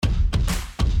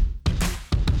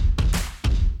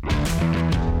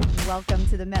welcome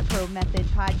to the MetPro Method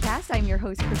podcast. I'm your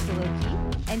host, Crystal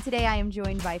O'Keefe, and today I am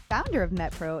joined by founder of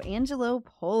MetPro, Angelo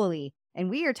Poli, and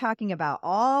we are talking about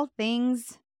all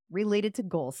things related to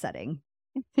goal setting.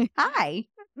 Hi.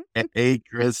 Hey,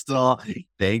 Crystal.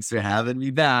 Thanks for having me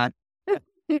back.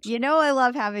 You know I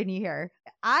love having you here.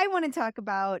 I want to talk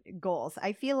about goals.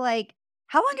 I feel like,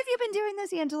 how long have you been doing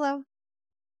this, Angelo?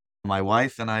 My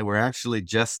wife and I were actually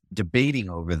just debating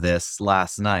over this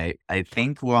last night. I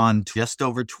think we're on just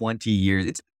over 20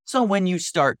 years. So when you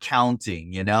start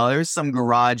counting, there's some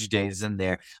garage days in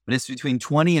there, but it's between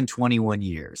 20 and 21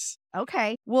 years.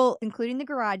 Okay. Well, including the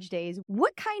garage days,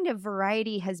 what kind of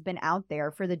variety has been out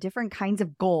there for the different kinds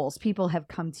of goals people have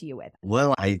come to you with?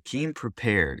 Well, I came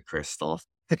prepared, Crystal.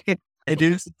 I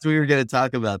knew since we were going to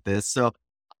talk about this. So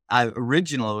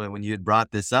originally, when you had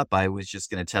brought this up, I was just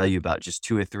going to tell you about just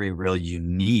 2 or 3 real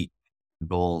unique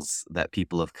goals that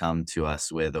people have come to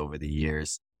us with over the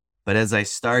years. But as I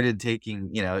started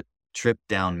taking, a trip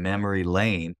down memory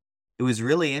lane, it was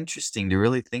really interesting to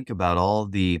really think about all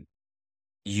the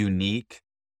unique,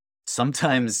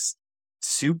 sometimes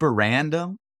super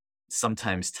random,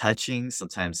 sometimes touching,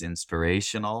 sometimes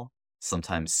inspirational,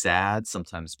 sometimes sad,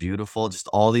 sometimes beautiful, just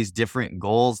all these different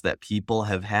goals that people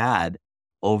have had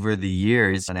over the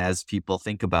years. And as people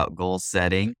think about goal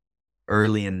setting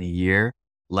early in the year,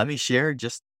 let me share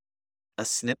just a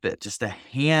snippet, just a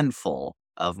handful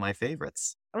of my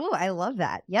favorites. Oh, I love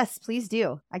that. Yes, please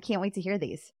do. I can't wait to hear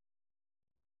these.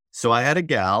 So I had a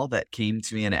gal that came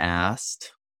to me and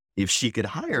asked if she could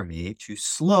hire me to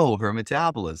slow her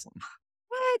metabolism.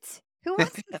 What? Who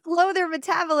wants to slow their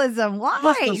metabolism?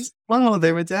 Why? Slow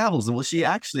their metabolism. Well, she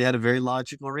actually had a very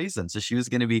logical reason. So she was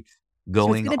going to be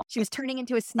she was turning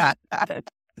into a snake.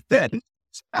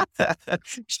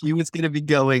 She was going to be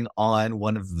going on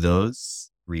one of those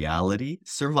reality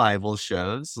survival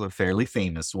shows, a fairly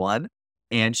famous one.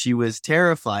 And she was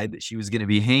terrified that she was going to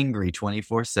be hangry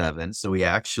 24/7. So we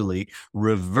actually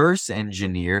reverse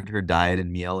engineered her diet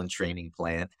and meal and training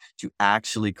plan to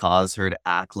actually cause her to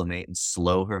acclimate and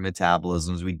slow her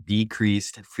metabolisms. We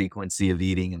decreased frequency of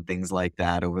eating and things like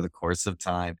that over the course of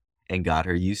time and got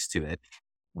her used to it.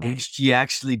 And she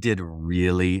actually did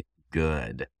really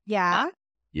good. Yeah.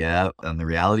 Yeah. On the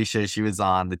reality show she was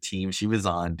on, the team she was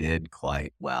on did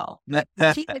quite well.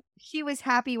 She was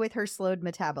happy with her slowed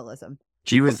metabolism.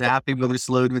 She was happy with her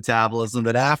slowed metabolism,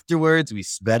 but afterwards we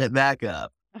sped it back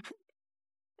up.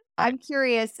 I'm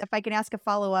curious if I can ask a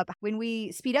follow-up. When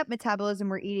we speed up metabolism,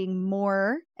 we're eating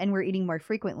more and we're eating more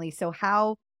frequently. So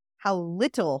how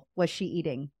little was she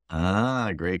eating?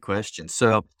 Great question.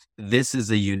 So this is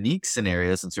a unique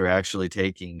scenario since we're actually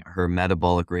taking her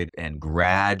metabolic rate and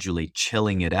gradually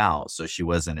chilling it out. So she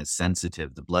wasn't as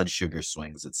sensitive to blood sugar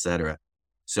swings, etc.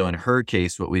 So in her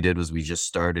case, what we did was we just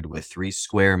started with 3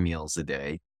 square meals a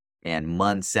day. And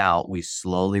months out, we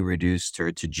slowly reduced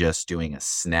her to just doing a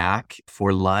snack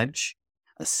for lunch,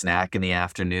 a snack in the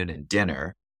afternoon, and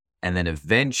dinner. And then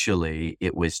eventually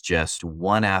it was just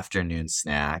 1 afternoon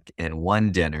snack and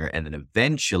 1 dinner. And then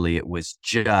eventually it was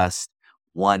just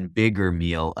 1 bigger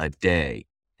meal a day.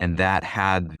 And that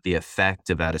had the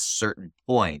effect of at a certain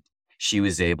point, she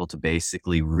was able to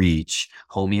basically reach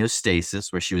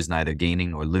homeostasis where she was neither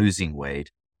gaining nor losing weight,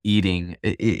 eating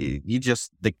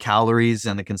the calories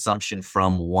and the consumption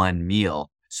from 1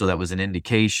 meal. So that was an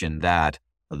indication that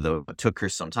though it took her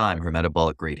some time, her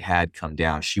metabolic rate had come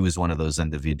down. She was one of those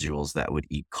individuals that would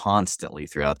eat constantly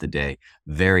throughout the day,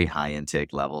 very high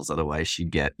intake levels. Otherwise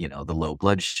she'd get, the low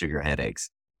blood sugar headaches.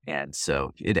 And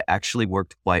so it actually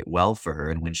worked quite well for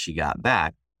her. And when she got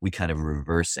back, we kind of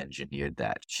reverse engineered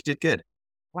that. She did good.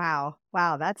 Wow.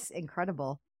 That's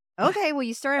incredible. Okay. Well,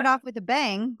 you started off with a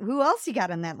bang. Who else you got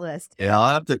on that list? Yeah,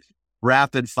 I'll have to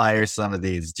rapid fire some of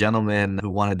these gentlemen who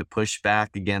wanted to push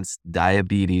back against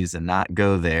diabetes and not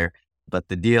go there. But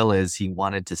the deal is he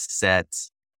wanted to set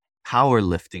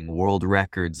powerlifting world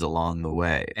records along the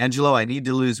way. Angelo, I need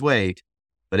to lose weight,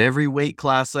 but every weight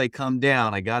class I come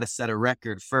down, I got to set a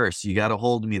record first. You got to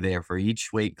hold me there for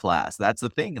each weight class. That's the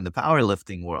thing in the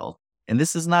powerlifting world. And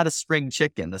this is not a spring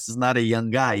chicken. This is not a young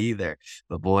guy either.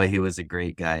 But boy, he was a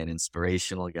great guy, an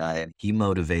inspirational guy, and he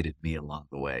motivated me along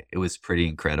the way. It was pretty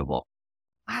incredible.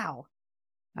 Wow.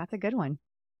 That's a good one.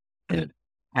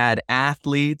 Had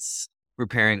athletes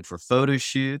preparing for photo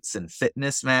shoots and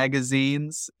fitness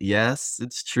magazines. Yes,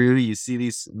 it's true. You see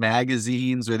these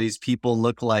magazines where these people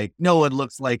look like no one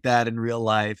looks like that in real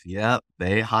life. Yep.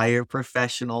 They hire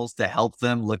professionals to help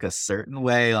them look a certain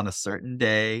way on a certain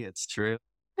day. It's true.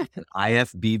 An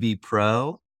IFBB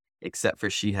pro, except for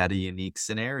she had a unique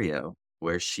scenario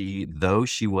where though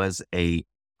she was a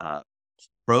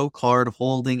pro card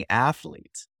holding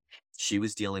athlete, she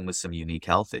was dealing with some unique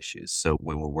health issues. So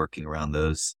we were working around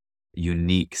those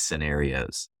unique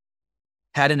scenarios.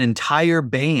 Had an entire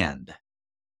band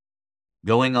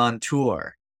going on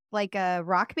tour. Like a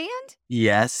rock band?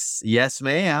 Yes,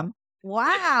 ma'am.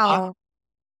 Wow.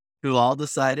 Who all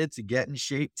decided to get in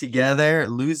shape together,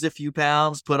 lose a few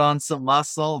pounds, put on some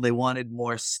muscle. They wanted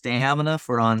more stamina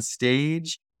for on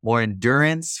stage, more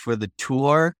endurance for the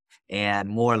tour, and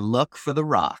more look for the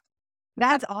rock.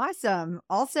 That's awesome.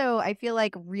 Also, I feel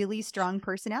like really strong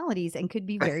personalities and could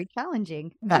be very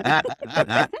challenging.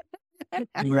 You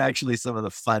were actually some of the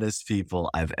funnest people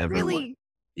I've ever worked with. Really?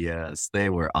 Yes, they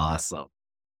were awesome.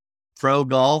 Pro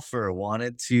golfer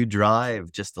wanted to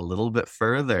drive just a little bit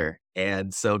further.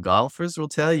 And so golfers will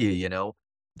tell you,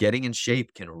 getting in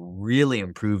shape can really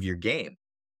improve your game.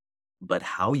 But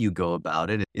how you go about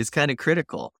it is kind of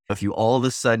critical. If you all of a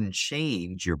sudden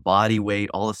change your body weight,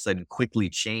 all of a sudden quickly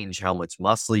change how much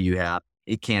muscle you have,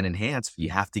 it can enhance, but you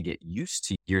have to get used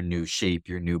to your new shape,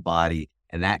 your new body,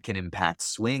 and that can impact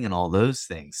swing and all those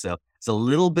things. So it's a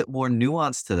little bit more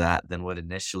nuance to that than would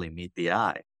initially meet the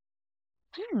eye.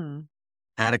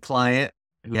 Had a client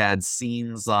who had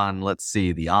scenes on, let's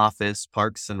see, The Office,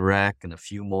 Parks and Rec, and a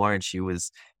few more, and she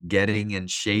was getting in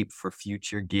shape for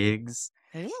future gigs.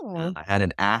 I had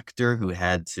an actor who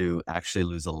had to actually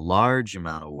lose a large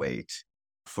amount of weight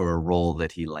for a role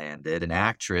that he landed, an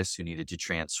actress who needed to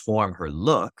transform her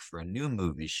look for a new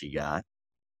movie she got,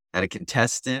 had a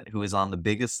contestant who was on The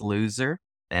Biggest Loser,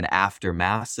 and after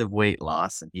massive weight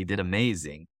loss, and he did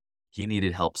amazing, he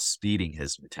needed help speeding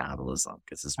his metabolism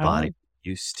because his body was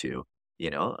used to,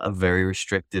 a very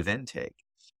restrictive intake.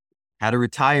 Had a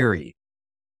retiree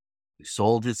who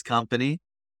sold his company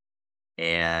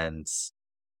and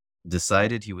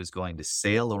decided he was going to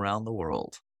sail around the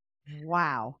world.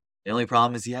 Wow. The only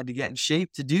problem is he had to get in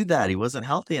shape to do that. He wasn't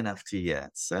healthy enough to yet.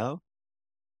 So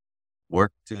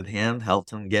worked with him,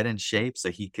 helped him get in shape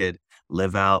so he could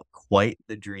live out quite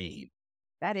the dream.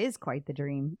 That is quite the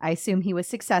dream. I assume he was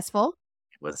successful.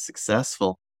 Was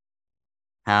successful.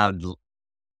 Had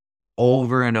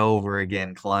over and over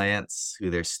again clients who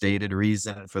their stated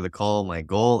reason for the call, my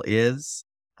goal is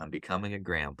I'm becoming a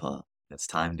grandpa. It's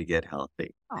time to get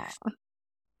healthy. Aw.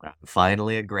 I'm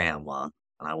finally a grandma,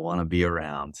 and I want to be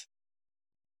around.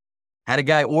 Had a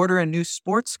guy order a new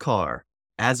sports car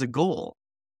as a goal.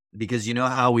 Because you know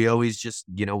how we always just,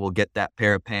 we'll get that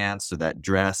pair of pants or that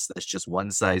dress that's just one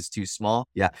size too small?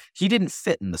 Yeah, he didn't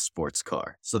fit in the sports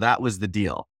car. So that was the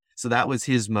deal. So that was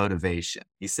his motivation.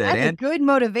 He said, That's a good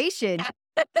motivation.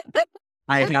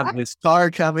 I have this car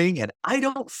coming and I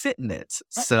don't fit in it.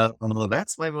 So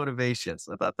that's my motivation.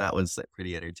 So I thought that was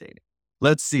pretty entertaining.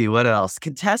 Let's see what else.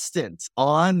 Contestant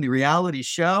on the reality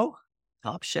show,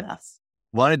 Top Chef.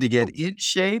 Wanted to get in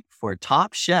shape for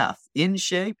Top Chef, in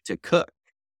shape to cook.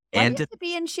 Why do you have to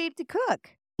be in shape to cook?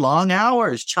 Long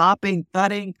hours, chopping,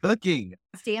 cutting, cooking.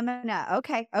 Stamina.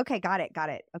 Okay. Got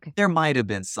it. Okay. There might have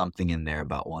been something in there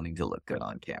about wanting to look good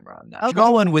on camera. I'm not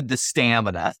going with the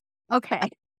stamina. Okay.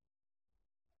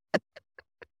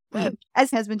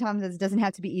 As husband Tom says, it doesn't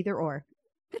have to be either or.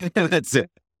 That's it.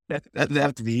 It doesn't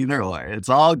have to be either or. It's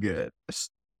all good.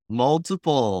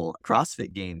 Multiple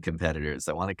CrossFit game competitors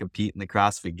that want to compete in the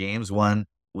CrossFit Games. One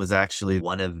was actually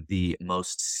one of the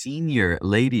most senior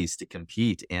ladies to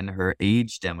compete in her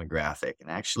age demographic. And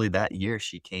actually that year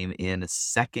she came in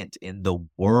second in the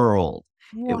world.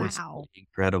 Wow. It was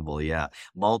incredible. Yeah.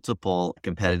 Multiple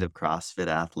competitive CrossFit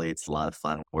athletes. A lot of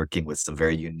fun working with some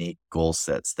very unique goal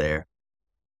sets there.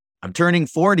 I'm turning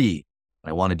 40.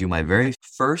 I want to do my very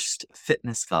first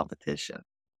fitness competition.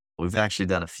 We've actually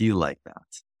done a few like that.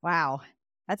 Wow.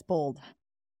 That's bold.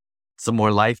 Some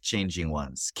more life-changing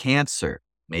ones. Cancer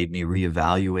made me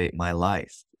reevaluate my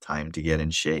life. Time to get in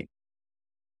shape.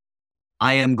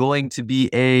 I am going to be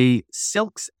a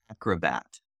silks acrobat.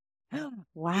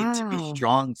 Wow. Need to be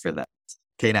strong for that.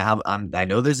 Okay, now I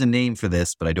know there's a name for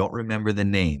this, but I don't remember the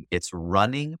name. It's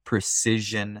running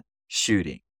precision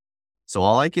shooting. So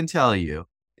all I can tell you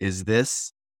is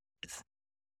this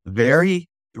very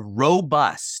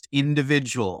robust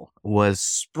individual was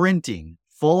sprinting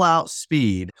full out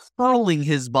speed, hurling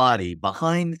his body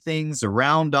behind things,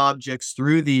 around objects,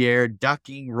 through the air,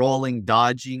 ducking, rolling,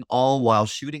 dodging, all while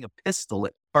shooting a pistol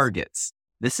at targets.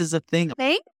 This is a thing.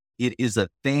 It is a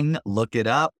thing. Look it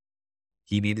up.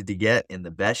 He needed to get in the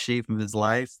best shape of his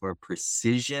life for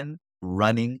precision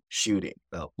running shooting.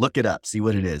 So look it up. See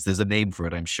what it is. There's a name for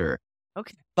it, I'm sure.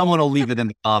 Okay. Someone will leave it in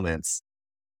the comments.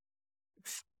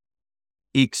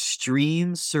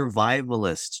 Extreme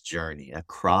survivalist journey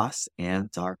across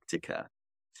Antarctica,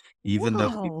 even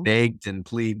though we begged and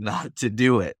plead not to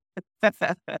do it.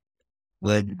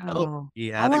 Like, Wow. he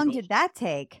How had a long goal. did that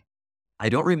take? I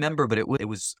don't remember, but it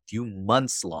was a few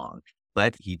months long.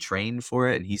 But he trained for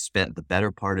it, and he spent the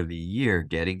better part of a year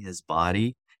getting his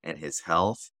body and his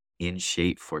health in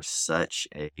shape for such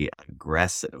a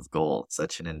aggressive goal,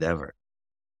 such an endeavor.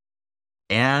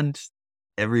 And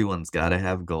everyone's got to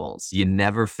have goals. You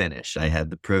never finish. I had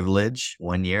the privilege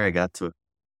one year, I got to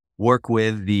work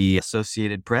with the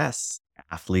Associated Press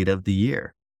Athlete of the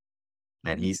Year,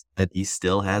 and he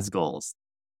still has goals.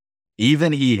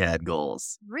 Even he had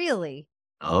goals. Really?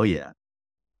 Oh, yeah.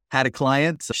 Had a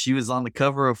client, so she was on the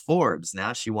cover of Forbes.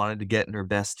 Now she wanted to get in her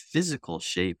best physical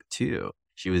shape too.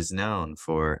 She was known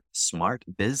for smart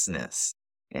business,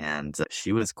 and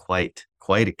she was quite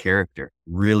a character.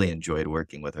 Really enjoyed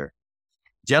working with her.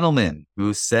 Gentleman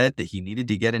who said that he needed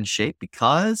to get in shape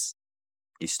because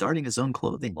he's starting his own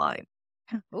clothing line.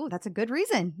 Oh, that's a good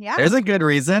reason. Yeah. There's a good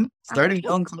reason. Starting his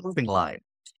own clothing line.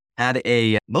 Had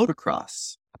a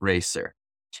motocross racer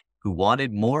who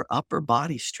wanted more upper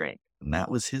body strength. And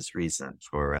that was his reason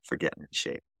for getting in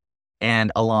shape.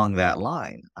 And along that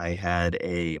line, I had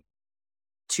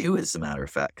two, as a matter of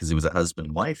fact, because it was a husband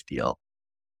and wife deal,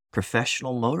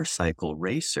 professional motorcycle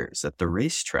racers at the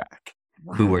racetrack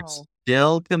who were Wow.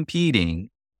 still competing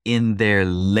in their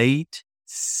late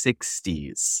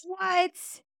 60s. What?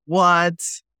 What?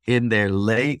 In their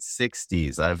late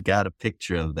 60s. I've got a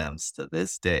picture of them to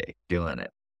this day doing it.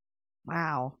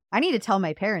 Wow. I need to tell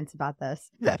my parents about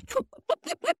this.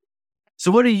 So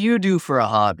what do you do for a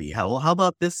hobby? How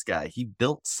about this guy? He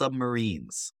built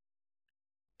submarines.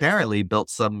 Apparently built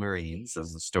submarines,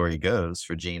 as the story goes,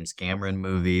 for James Cameron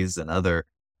movies and other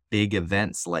big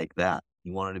events like that.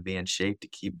 He wanted to be in shape to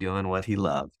keep doing what he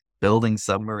loved, building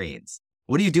submarines.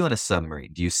 What do you do in a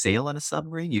submarine? Do you sail in a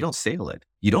submarine? You don't sail it.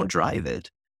 You don't drive it.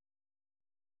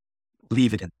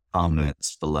 Leave it in the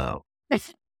comments below.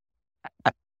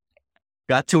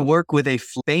 Got to work with a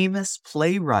famous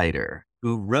playwright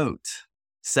who wrote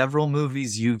several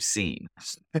movies you've seen,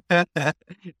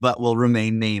 but will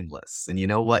remain nameless. And you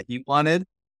know what he wanted?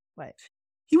 What?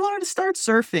 He wanted to start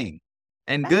surfing.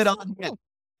 And That's good so on him. cool.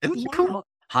 It was Yeah. cool.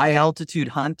 High altitude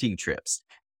hunting trips.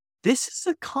 This is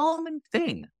a common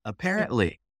thing,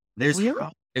 apparently. There's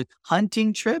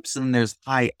hunting trips and there's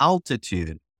high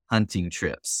altitude hunting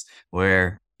trips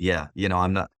where,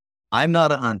 I'm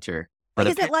not a hunter. But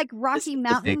Like, is it like this Rocky is a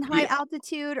Mountain big high deal.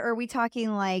 altitude, or are we talking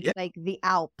like Yeah. like the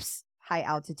Alps high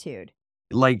altitude?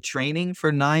 Like training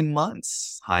for 9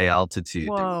 months, high altitude,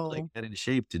 to really Whoa. get in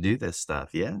shape to do this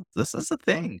stuff. Yeah, this is a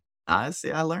thing.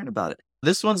 Honestly, I learned about it.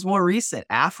 This one's more recent,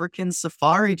 African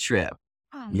safari trip.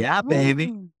 Yeah,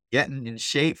 baby. Oh, Getting in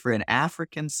shape for an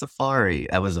African safari.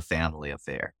 That was a family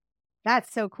affair,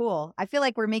 that's so cool. I feel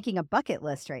like we're making a bucket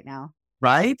list right now.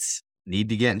 right? Need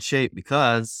to get in shape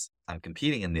because I'm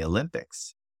competing in the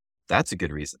Olympics. That's a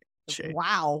good reason to get in shape.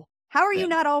 Wow. How are Yeah. you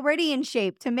not already in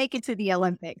shape to make it to the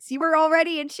Olympics? You were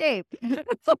already in shape.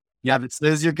 Yeah, but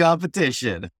there's your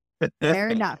competition. Fair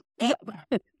enough.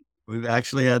 We've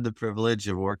actually had the privilege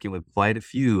of working with quite a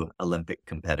few Olympic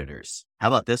competitors. How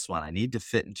about this one? I need to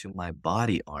fit into my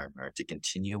body armor to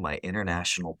continue my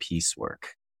international peace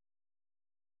work.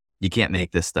 You can't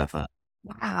make this stuff up.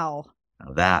 Wow.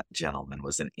 Now, that gentleman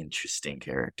was an interesting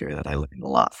character that I learned a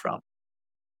lot from.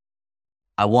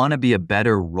 I want to be a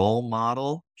better role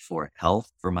model for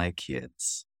health for my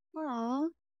kids. Aw.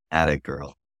 Atta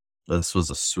girl. This was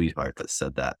a sweetheart that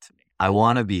said that to me. I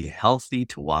want to be healthy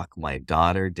to walk my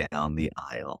daughter down the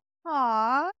aisle.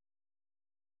 Aw.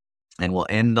 And we'll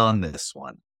end on this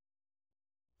one.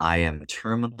 I am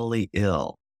terminally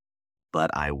ill, but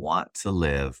I want to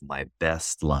live my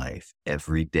best life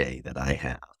every day that I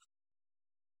have.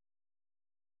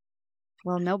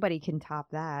 Well, nobody can top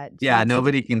that. Yeah, Jeez.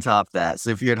 nobody can top that.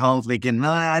 So if you're at home thinking,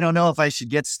 I don't know if I should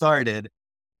get started,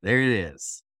 there it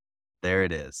is. There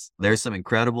it is. There's some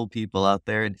incredible people out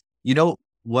there. And you know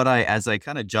what, as I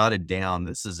kind of jotted down,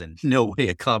 this is in no way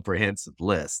a comprehensive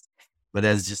list, but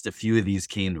as just a few of these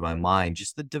came to my mind,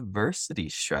 just the diversity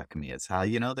struck me as how,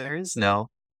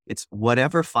 it's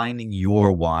whatever finding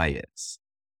your why is.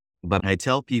 But I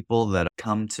tell people that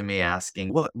come to me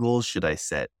asking, what goals should I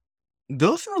set?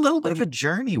 Go through a little bit of a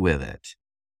journey with it.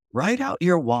 Write out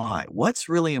your why. What's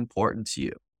really important to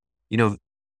you?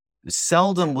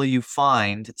 Seldom will you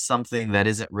find something that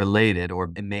isn't related or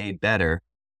made better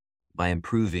by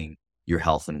improving your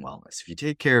health and wellness. If you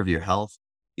take care of your health,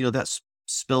 that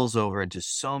spills over into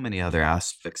so many other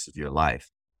aspects of your life.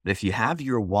 But if you have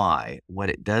your why, what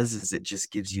it does is it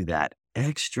just gives you that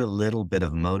extra little bit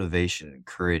of motivation and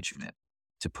encouragement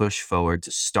to push forward,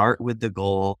 to start with the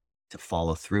goal, to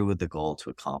follow through with the goal,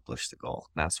 to accomplish the goal.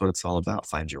 That's what it's all about.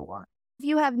 Find your why. If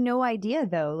you have no idea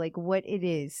though, like what it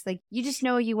is, like you just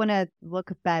know you want to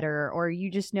look better or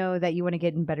you just know that you want to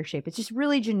get in better shape. It's just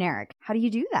really generic. How do you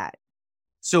do that?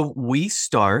 So we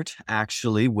start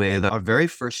actually with our very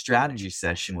first strategy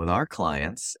session with our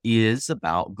clients is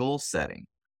about goal setting.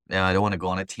 Now, I don't want to go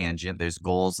on a tangent. There's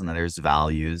goals and then there's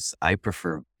values. I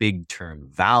prefer big term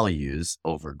values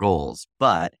over goals,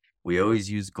 but we always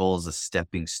use goals as a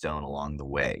stepping stone along the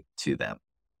way to them.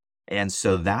 And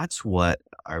so that's what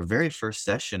our very first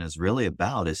session is really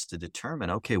about, is to determine,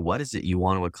 okay, what is it you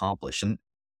want to accomplish? And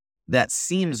that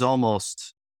seems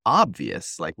almost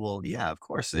obvious. Like, well, yeah, of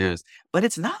course it is, but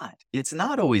it's not. It's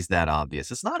not always that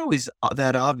obvious. It's not always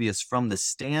that obvious from the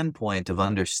standpoint of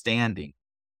understanding.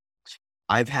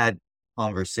 I've had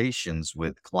conversations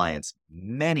with clients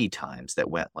many times that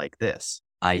went like this.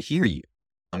 I hear you.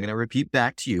 I'm going to repeat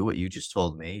back to you what you just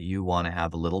told me. You want to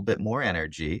have a little bit more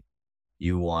energy.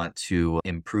 You want to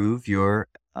improve your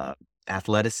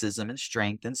athleticism and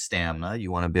strength and stamina.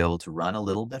 You want to be able to run a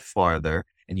little bit farther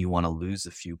and you want to lose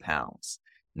a few pounds.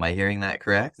 Am I hearing that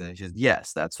correct? And she says,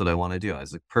 yes, that's what I want to do. I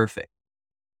was like, perfect.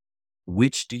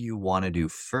 Which do you want to do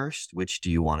first? Which do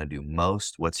you want to do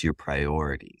most? What's your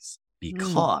priorities?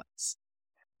 Because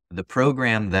the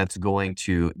program that's going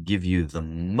to give you the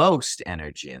most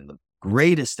energy and the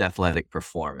greatest athletic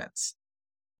performance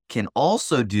can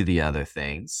also do the other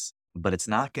things, but it's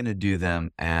not going to do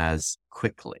them as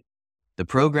quickly. The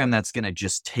program that's going to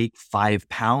just take 5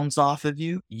 pounds off of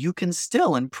you, you can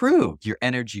still improve your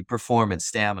energy, performance,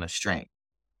 stamina, strength,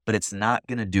 but it's not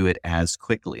going to do it as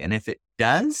quickly. And if it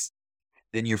does,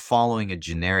 then you're following a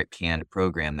generic canned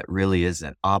program that really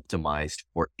isn't optimized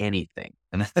for anything.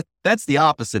 And that's the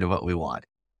opposite of what we want.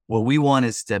 What we want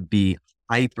is to be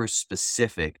hyper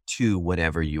specific to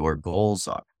whatever your goals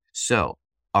are. So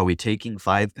are we taking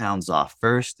 5 pounds off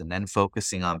first and then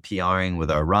focusing on PRing with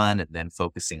our run and then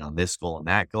focusing on this goal and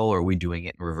that goal? Or are we doing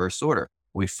it in reverse order? Are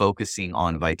we focusing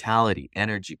on vitality,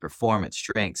 energy, performance,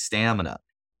 strength, stamina?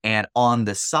 And on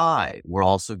the side, we're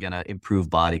also going to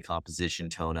improve body composition,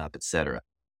 tone up, etc.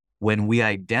 When we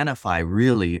identify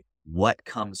really what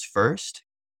comes first,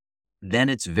 then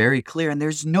it's very clear and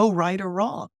there's no right or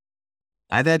wrong.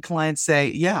 I've had clients say,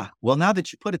 yeah, well, now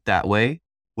that you put it that way,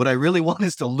 what I really want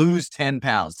is to lose 10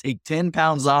 pounds, take 10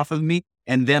 pounds off of me,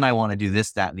 and then I want to do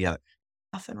this, that, and the other.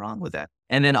 Nothing wrong with that.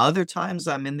 And then other times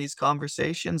I'm in these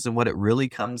conversations and what it really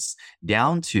comes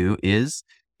down to is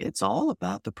it's all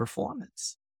about the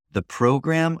performance. The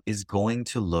program is going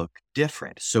to look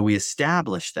different. So we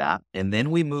establish that, and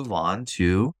then we move on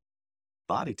to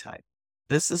body type.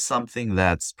 This is something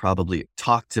that's probably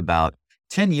talked about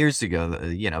 10 years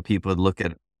ago. People would look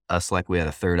at us like we had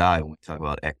a third eye when we talk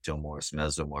about ectomorphs,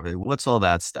 mesomorphs. What's all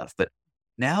that stuff? But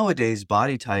nowadays,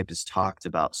 body type is talked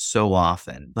about so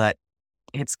often, but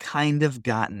it's kind of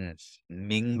gotten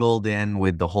mingled in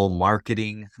with the whole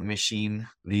marketing machine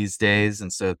these days.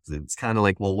 And so it's kind of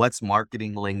like, well, what's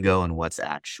marketing lingo and what's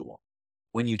actual?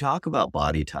 When you talk about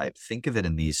body type, think of it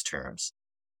in these terms.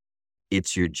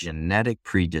 It's your genetic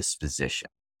predisposition.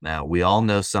 Now, we all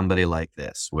know somebody like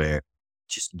this, where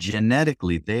just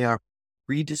genetically, they are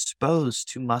predisposed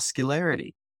to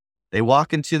muscularity. They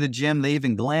walk into the gym, they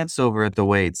even glance over at the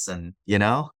weights and,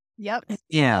 Yep.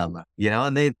 yeah,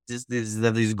 and they just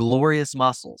have these glorious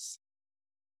muscles.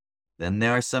 Then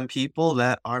there are some people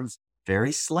that are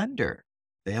very slender.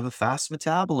 They have a fast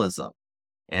metabolism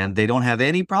and they don't have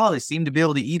any problem. They seem to be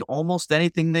able to eat almost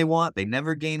anything they want. They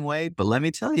never gain weight. But let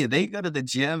me tell you, they go to the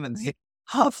gym and they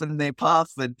huff and they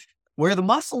puff. And where are the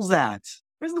muscles at?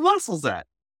 Where's the muscles at?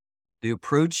 The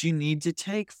approach you need to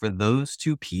take for those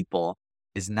two people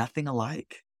is nothing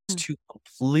alike. It's two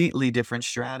completely different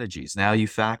strategies. Now you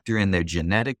factor in their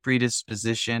genetic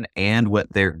predisposition and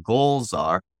what their goals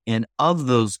are. And of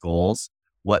those goals,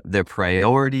 what their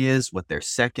priority is, what their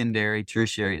secondary,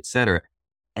 tertiary, etc.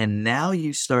 And now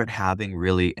you start having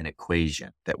really an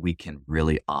equation that we can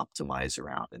really optimize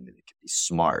around. And it can be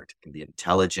smart, it can be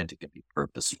intelligent, it can be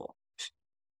purposeful.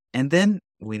 And then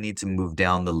we need to move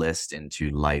down the list into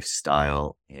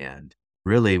lifestyle and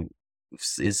really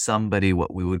is somebody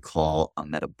what we would call a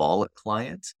metabolic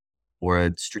client or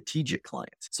a strategic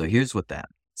client. So here's what that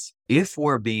means. If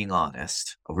we're being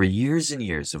honest, over years and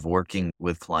years of working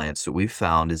with clients, what we've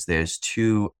found is there's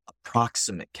two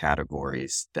approximate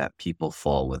categories that people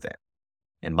fall within.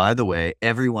 And by the way,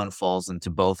 everyone falls into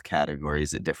both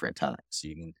categories at different times. So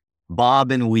you can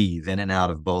bob and weave in and out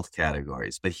of both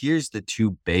categories. But here's the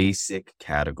two basic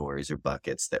categories or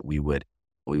buckets that we would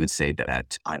say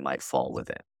that I might fall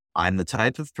within. I'm the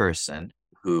type of person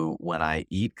who, when I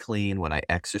eat clean, when I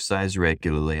exercise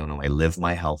regularly, and when I live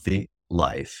my healthy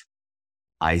life,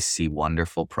 I see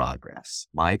wonderful progress.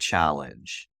 My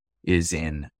challenge is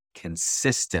in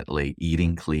consistently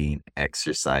eating clean,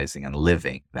 exercising, and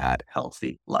living that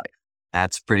healthy life.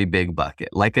 That's a pretty big bucket.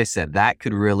 Like I said, that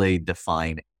could really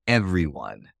define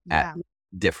everyone at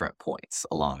different points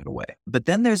along the way. But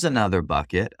then there's another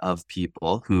bucket of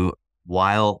people who,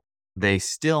 while they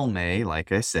still may,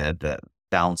 like I said,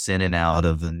 bounce in and out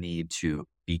of the need to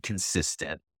be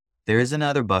consistent, there is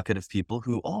another bucket of people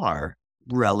who are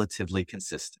relatively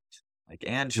consistent. Like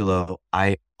Angelo,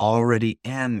 I already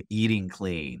am eating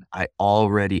clean. I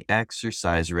already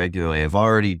exercise regularly. I've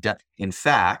already done, in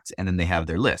fact, and then they have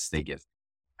their list.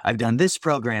 I've done this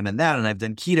program and that, and I've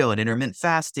done keto and intermittent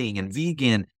fasting and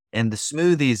vegan and the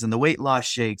smoothies and the weight loss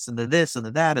shakes and the this and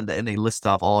the that. And they list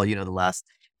off all, the last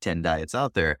 10 diets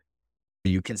out there. Are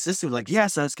you consistent? Like,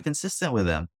 yes, I was consistent with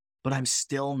them, but I'm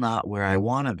still not where I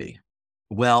want to be.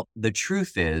 Well, the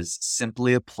truth is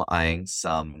simply applying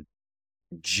some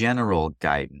general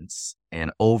guidance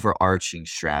and overarching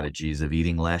strategies of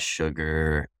eating less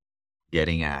sugar,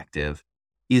 getting active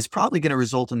is probably going to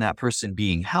result in that person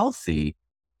being healthy,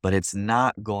 but it's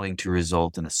not going to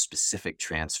result in a specific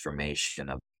transformation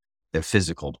of their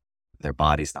physical. Their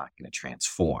body's not going to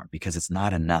transform because it's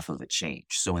not enough of a change.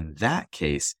 So in that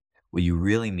case, what you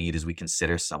really need is we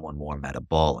consider someone more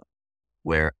metabolic,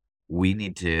 where we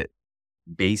need to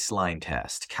baseline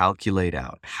test, calculate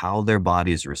out how their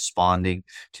body is responding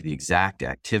to the exact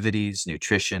activities,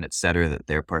 nutrition, et cetera, that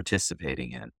they're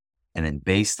participating in. And then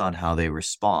based on how they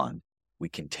respond, we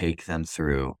can take them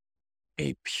through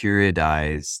a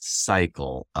periodized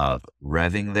cycle of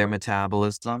revving their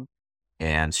metabolism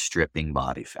and stripping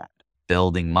body fat,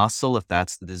 building muscle if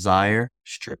that's the desire,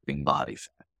 stripping body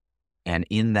fat. And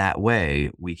in that way,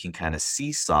 we can kind of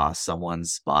seesaw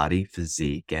someone's body,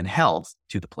 physique, and health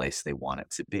to the place they want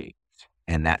it to be.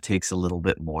 And that takes a little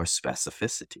bit more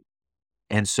specificity.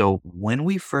 And so when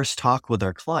we first talk with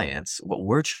our clients, what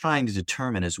we're trying to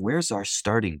determine is, where's our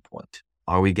starting point?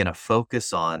 Are we going to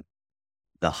focus on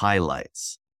the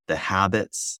highlights, the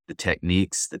habits, the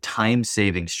techniques, the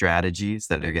time-saving strategies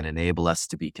that are going to enable us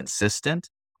to be consistent?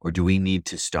 Or do we need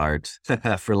to start,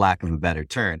 for lack of a better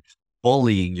term,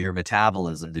 bullying your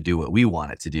metabolism to do what we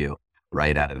want it to do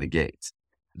right out of the gates?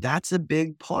 That's a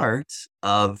big part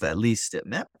of, at least at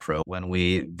MetPro, when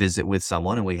we visit with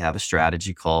someone and we have a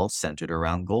strategy call centered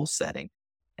around goal setting.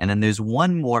 And then there's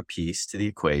one more piece to the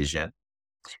equation,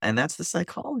 and that's the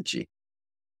psychology.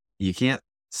 You can't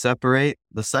separate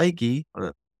the psyche,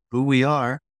 or who we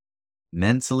are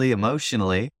mentally,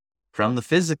 emotionally, from the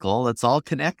physical. It's all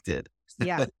connected.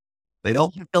 Yeah. They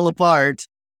don't feel apart.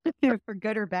 For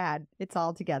good or bad, it's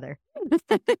all together.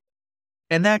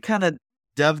 And that kind of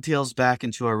dovetails back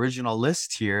into our original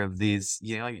list here of these,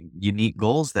 unique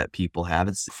goals that people have.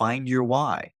 It's find your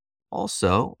why.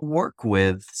 Also, work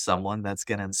with someone that's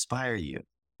going to inspire you.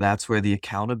 That's where the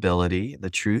accountability,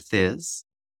 the truth is,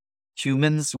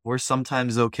 humans, we're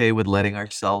sometimes okay with letting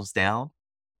ourselves down,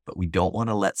 but we don't want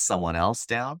to let someone else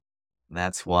down.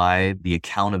 That's why the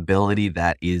accountability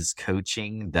that is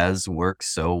coaching does work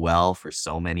so well for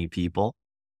so many people.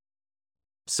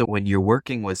 So when you're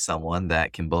working with someone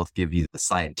that can both give you the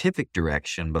scientific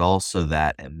direction, but also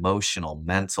that emotional,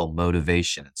 mental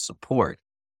motivation and support,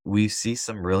 we see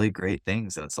some really great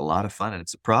things, and it's a lot of fun. And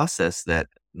it's a process that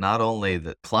not only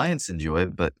the clients enjoy,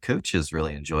 but coaches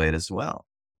really enjoy it as well,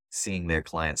 seeing their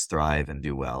clients thrive and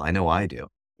do well. I know I do.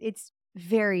 It's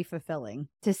very fulfilling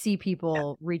to see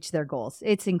people reach their goals.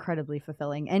 It's incredibly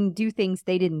fulfilling and do things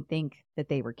they didn't think that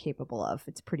they were capable of.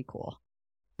 It's pretty cool.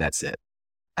 That's it.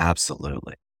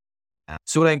 Absolutely.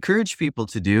 So what I encourage people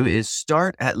to do is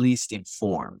start at least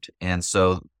informed. And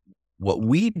so what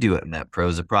we do at MetPro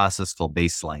is a process called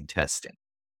baseline testing.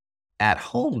 At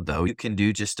home, though, you can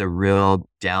do just a real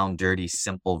down, dirty,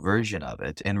 simple version of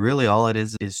it. And really all it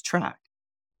is track.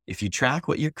 If you track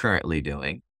what you're currently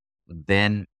doing,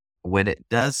 then when it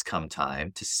does come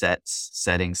time to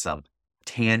setting some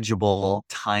tangible,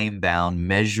 time-bound,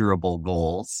 measurable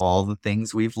goals, all the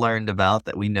things we've learned about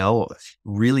that we know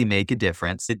really make a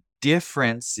difference. The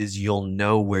difference is you'll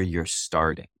know where you're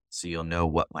starting. So you'll know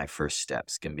what my first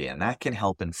steps can be. And that can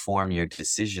help inform your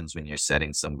decisions when you're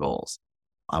setting some goals.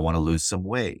 I want to lose some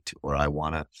weight, or I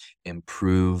want to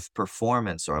improve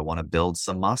performance, or I want to build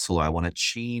some muscle, or I want to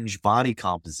change body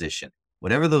composition.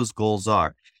 Whatever those goals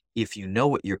are, if you know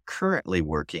what you're currently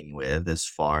working with as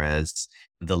far as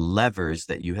the levers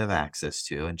that you have access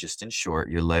to, and just in short,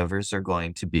 your levers are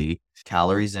going to be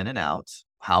calories in and out,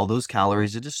 how those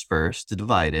calories are dispersed,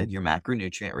 divided, your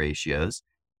macronutrient ratios,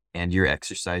 and your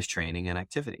exercise training and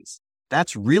activities.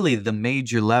 That's really the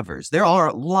major levers.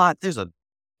 There's an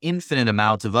infinite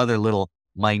amount of other little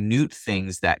minute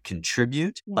things that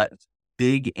contribute, but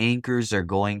big anchors are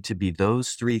going to be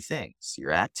those three things: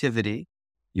 your activity,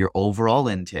 your overall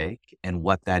intake, and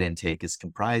what that intake is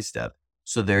comprised of.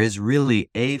 So there is really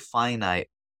a finite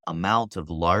amount of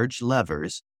large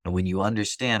levers. And when you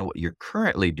understand what you're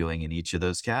currently doing in each of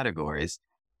those categories,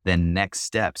 then next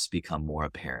steps become more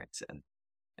apparent.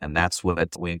 And that's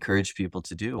what we encourage people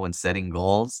to do when setting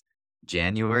goals.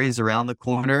 January is around the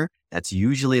corner. That's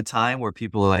usually a time where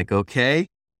people are like, okay,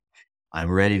 I'm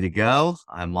ready to go.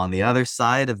 I'm on the other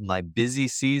side of my busy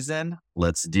season.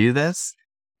 Let's do this.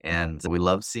 And we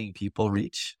love seeing people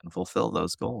reach and fulfill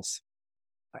those goals.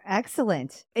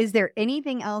 Excellent. Is there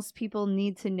anything else people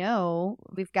need to know?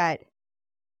 We've got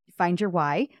find your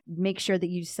why, make sure that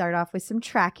you start off with some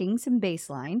tracking, some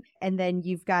baseline, and then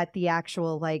you've got the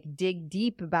actual like dig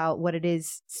deep about what it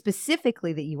is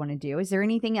specifically that you want to do. Is there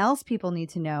anything else people need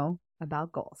to know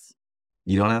about goals?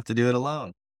 You don't have to do it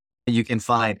alone. You can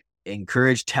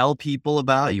tell people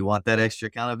about, you want that extra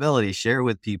accountability, share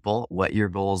with people what your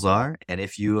goals are. And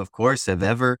if you, of course, have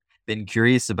ever been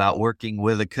curious about working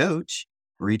with a coach,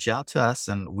 reach out to us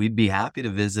and we'd be happy to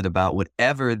visit about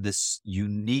whatever this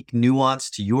unique nuance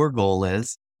to your goal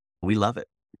is. We love it.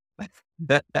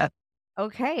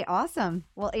 Okay, awesome.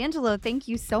 Well, Angelo, thank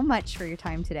you so much for your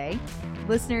time today.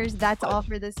 Listeners, that's all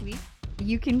for this week.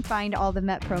 You can find all the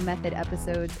MetPro Method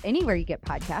episodes anywhere you get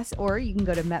podcasts, or you can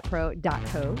go to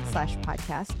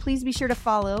metpro.co/podcast. Please be sure to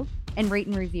follow and rate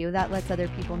and review. That lets other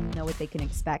people know what they can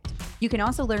expect. You can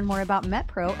also learn more about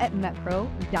MetPro at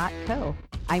metpro.co.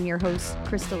 I'm your host,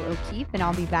 Crystal O'Keefe, and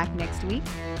I'll be back next week.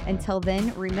 Until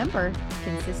then, remember,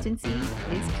 consistency is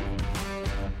key.